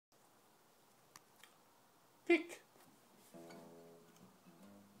Pick.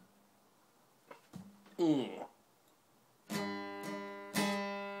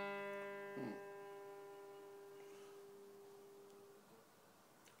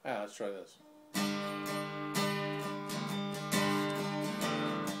 Let's try this.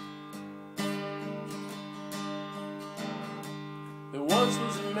 There once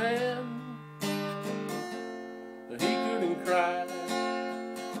was a man, but he couldn't cry.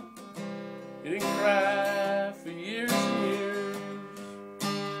 He didn't cry for years and years.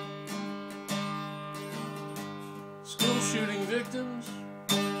 School shooting victims,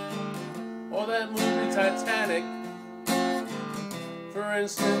 or that movie Titanic, for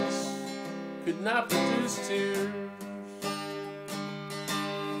instance, could not produce tears.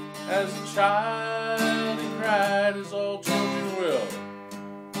 As a child he cried as all children will,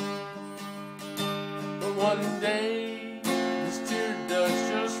 but one day his tear ducts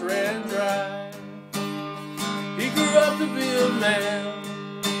just ran dry. He grew up to be a man,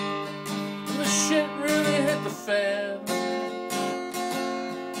 and the shit really hit the fan.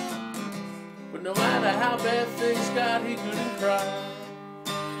 But no matter how bad things got, he couldn't cry.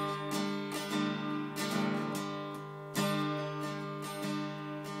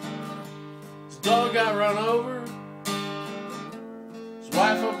 Dog got run over, his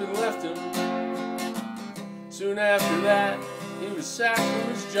wife up and left him. Soon after that, he was sacked from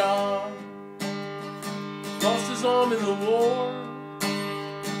his job. Lost his arm in the war,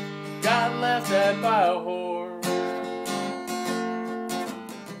 got laughed at by a whore.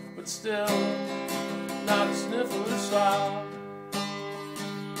 But still, not a sniffle or sob.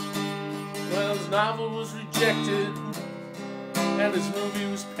 Well, his novel was rejected, and his movie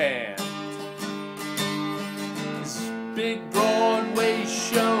was panned. Big Broadway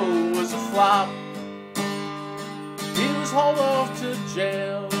show was a flop. He was hauled off to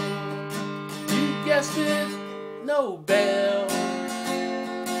jail. You guessed it, no bail.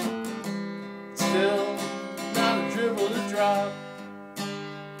 Still, not a dribble to drop.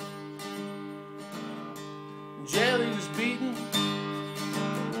 In jail he was beaten,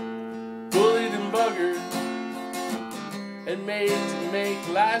 bullied and buggered, and made to make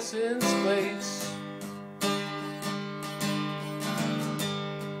license plates.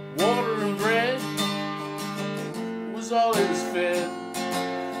 Water and bread was all he was fed,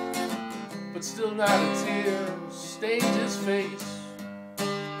 but still not a tear stained his face.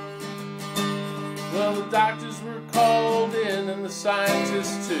 Well, the doctors were called in, and the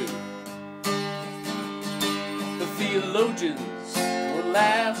scientists too. The theologians were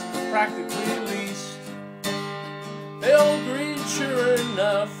last, but practically least. They all agreed, sure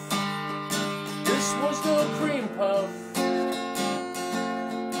enough, this was no cream puff,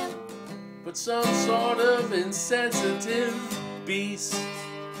 but some sort of insensitive beast.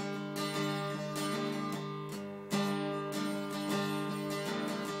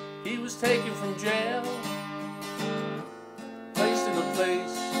 He was taken from jail, placed in a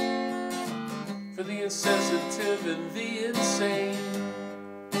place for the insensitive and the insane.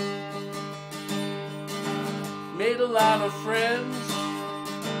 Made a lot of friends,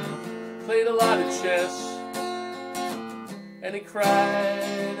 played a lot of chess, and he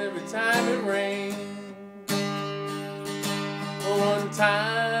cried every time it rained. One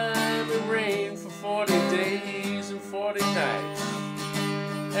time it rained for 40 days and 40 nights.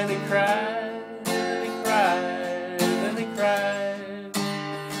 And he cried, and he cried, and he cried.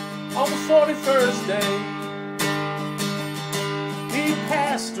 On the 41st day, he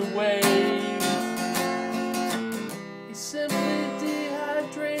passed away. He simply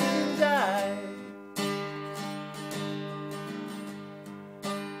dehydrated and died.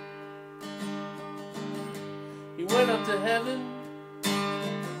 He went up to heaven,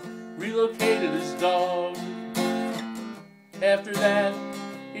 relocated his dog. After that,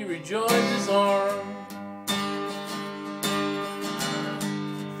 he rejoined his arm.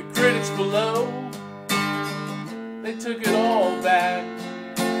 The critics below, they took it all back.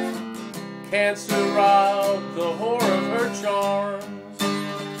 Cancer robbed the whore of her charms.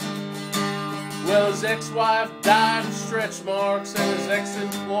 Well, his ex-wife died of stretch marks, and his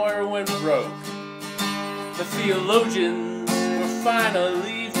ex-employer went broke. The theologians were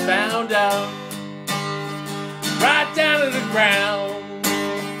finally found out, right down to the ground.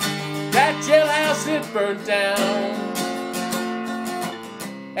 That jailhouse, it burnt down,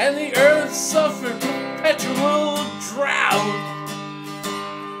 and the earth suffered perpetual drought.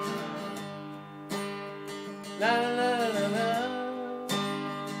 La la la la,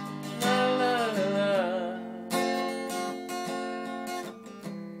 la la la la, la la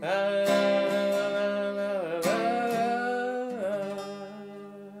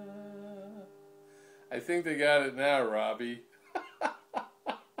la. I think they got it now, Robbie.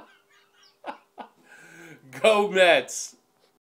 Go Mets!